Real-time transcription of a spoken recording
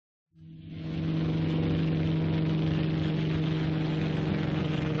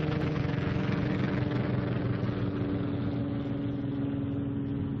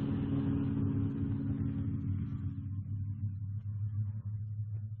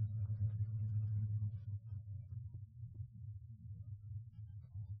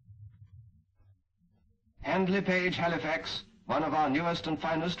Handley Page Halifax, one of our newest and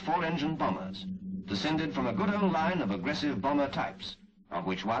finest four-engine bombers, descended from a good old line of aggressive bomber types, of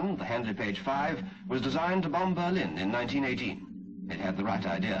which one, the Handley Page I, was designed to bomb Berlin in 1918. It had the right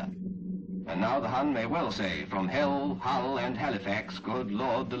idea. And now the Hun may well say, from hell, Hull, and Halifax, good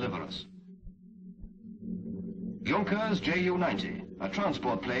Lord deliver us. Junkers Ju-90, a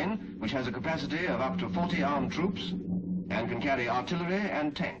transport plane which has a capacity of up to 40 armed troops and can carry artillery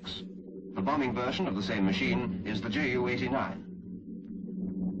and tanks. The bombing version of the same machine is the Ju-89.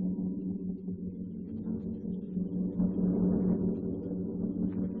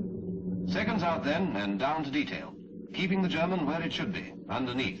 Seconds out then, and down to detail, keeping the German where it should be,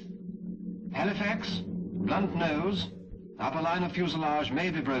 underneath. Halifax, blunt nose, upper line of fuselage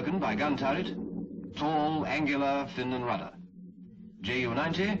may be broken by gun turret, tall, angular, fin and rudder.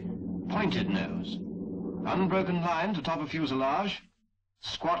 Ju-90, pointed nose, unbroken line to top of fuselage,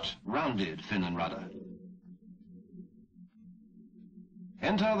 squat, rounded fin and rudder.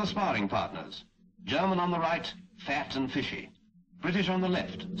 Enter the sparring partners. German on the right, fat and fishy. British on the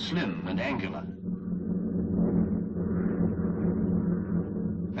left, slim and angular.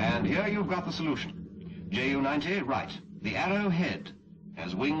 And here you've got the solution. Ju-90, right, the arrow head,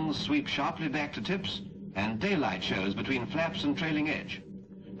 as wings sweep sharply back to tips, and daylight shows between flaps and trailing edge.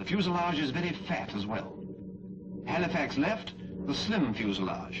 The fuselage is very fat as well. Halifax left, the slim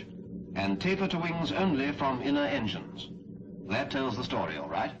fuselage, and taper to wings only from inner engines. That tells the story, all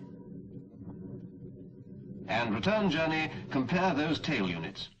right. And return journey, compare those tail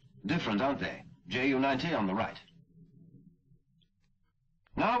units. Different, aren't they? Ju-90 on the right.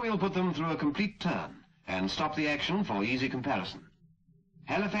 Now we'll put them through a complete turn and stop the action for easy comparison.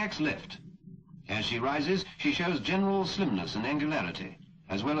 Halifax left. As she rises, she shows general slimness and angularity,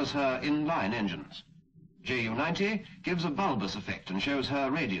 as well as her in-line engines. Ju-90 gives a bulbous effect and shows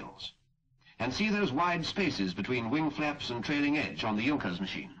her radials. And see those wide spaces between wing flaps and trailing edge on the Junkers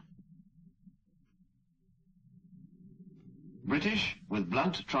machine. British with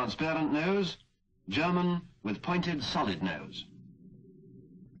blunt, transparent nose, German with pointed, solid nose.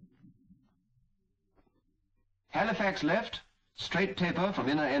 Halifax left, straight taper from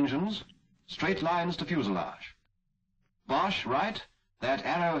inner engines, straight lines to fuselage. Bosch right, that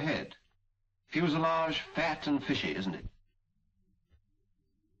arrow head. Fuselage fat and fishy, isn't it?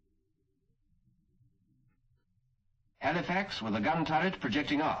 Halifax with a gun turret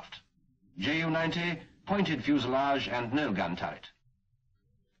projecting aft. Ju-90, pointed fuselage and no gun turret.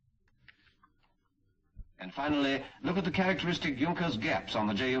 And finally, look at the characteristic Junkers gaps on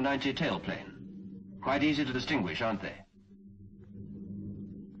the Ju-90 tailplane. Quite easy to distinguish, aren't they?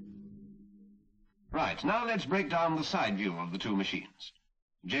 Right, now let's break down the side view of the two machines.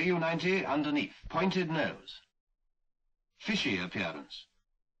 Ju-90 underneath, pointed nose. Fishy appearance.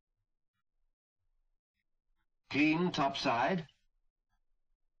 Clean top side.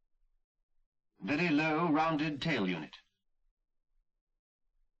 Very low, rounded tail unit.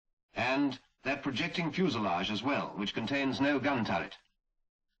 And that projecting fuselage as well, which contains no gun turret.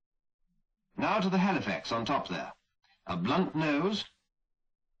 Now to the Halifax on top there. A blunt nose,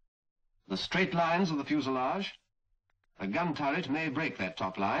 the straight lines of the fuselage, a gun turret may break that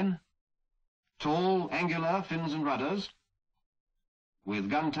top line, tall, angular fins and rudders, with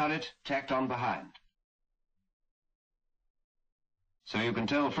gun turret tacked on behind. So you can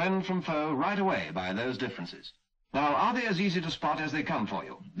tell friend from foe right away by those differences. Now, are they as easy to spot as they come for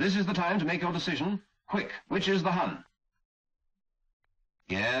you? This is the time to make your decision. Quick, which is the Hun?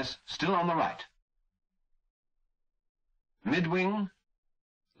 Yes, still on the right. Mid-wing,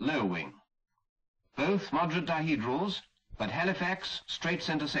 low wing. Both moderate dihedrals, but Halifax straight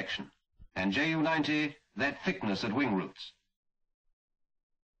center section, and Ju-90 that thickness at wing roots.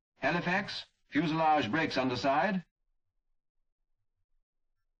 Halifax, fuselage breaks underside.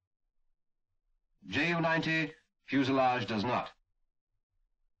 Ju-90, fuselage does not.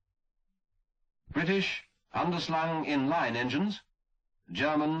 British, underslung in-line engines.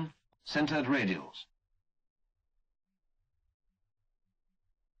 German, centered radials.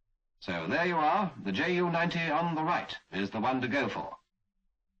 So there you are. The Ju-90 on the right is the one to go for.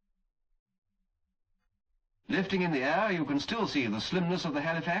 Lifting in the air, you can still see the slimness of the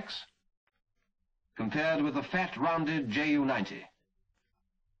Halifax compared with the fat, rounded Ju-90.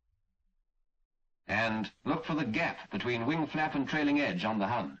 And look for the gap between wing flap and trailing edge on the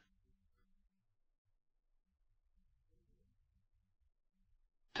Hun.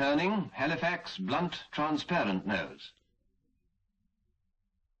 Turning, Halifax, blunt, transparent nose.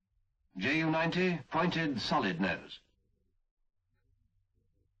 Ju-90, pointed, solid nose.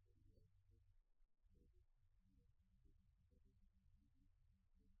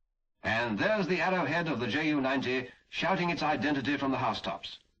 And there's the arrowhead of the Ju-90 shouting its identity from the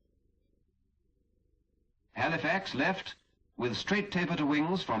housetops. Halifax left with straight taper to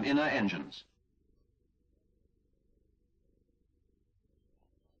wings from inner engines.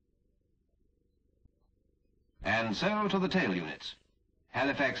 And so to the tail units.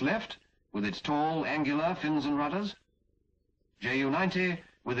 Halifax left with its tall, angular fins and rudders. Ju-90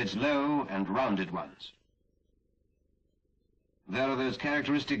 with its low and rounded ones. There are those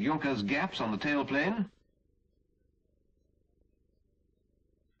characteristic Junkers gaps on the tailplane.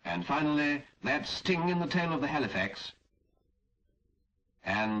 And finally, that sting in the tail of the Halifax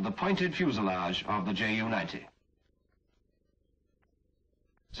and the pointed fuselage of the Ju-90.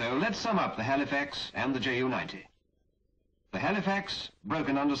 So let's sum up the Halifax and the Ju-90. The Halifax,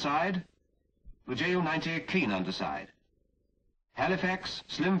 broken underside. The Ju-90, clean underside. Halifax,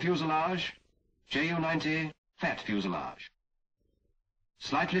 slim fuselage. Ju-90, fat fuselage.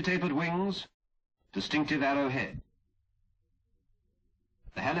 Slightly tapered wings, distinctive arrowhead.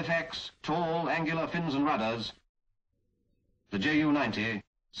 The Halifax, tall, angular fins and rudders. The Ju-90,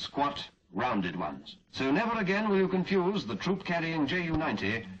 squat, rounded ones. So never again will you confuse the troop-carrying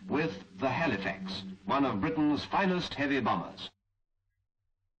Ju-90 with the Halifax, one of Britain's finest heavy bombers.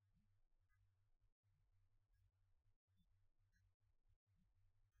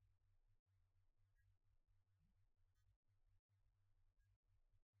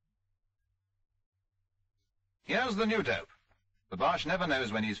 Here's the new dope. The Boche never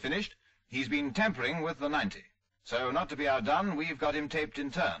knows when he's finished. He's been tampering with the 90. So not to be outdone, we've got him taped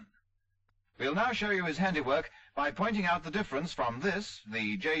in turn. We'll now show you his handiwork by pointing out the difference from this,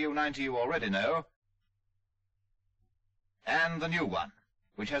 the Ju-90 you already know, and the new one,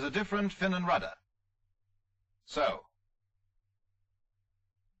 which has a different fin and rudder. So,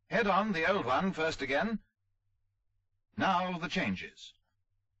 head on the old one first again. Now the changes.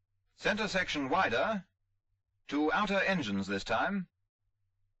 Center section wider, to outer engines this time.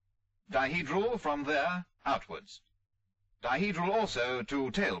 Dihedral from there outwards. Dihedral also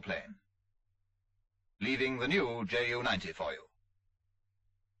to tailplane, leaving the new Ju-90 for you.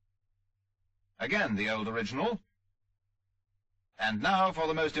 Again the old original. And now for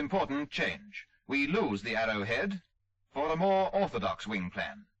the most important change. We lose the arrowhead for a more orthodox wing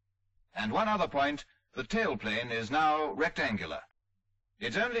plan. And one other point, the tailplane is now rectangular.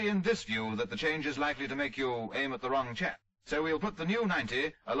 It's only in this view that the change is likely to make you aim at the wrong chap. So we'll put the new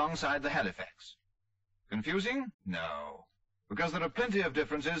 90 alongside the Halifax. Confusing? No. Because there are plenty of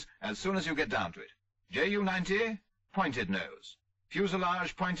differences as soon as you get down to it. Ju-90, pointed nose.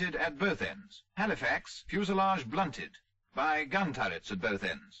 Fuselage pointed at both ends. Halifax, fuselage blunted by gun turrets at both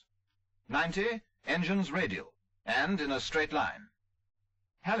ends. 90, engines radial and in a straight line.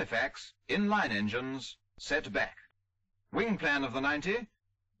 Halifax, inline engines, set back. Wing plan of the 90,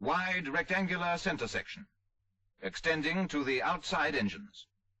 wide rectangular center section, extending to the outside engines.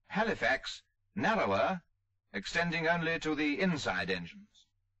 Halifax, narrower, extending only to the inside engines.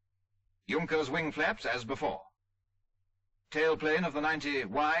 Junkers wing flaps as before. Tailplane of the 90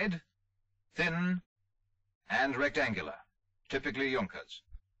 wide, thin, and rectangular, typically Junkers.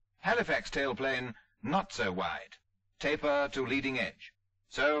 Halifax tailplane not so wide, taper to leading edge.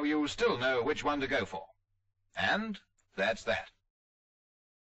 So you still know which one to go for. And that's that.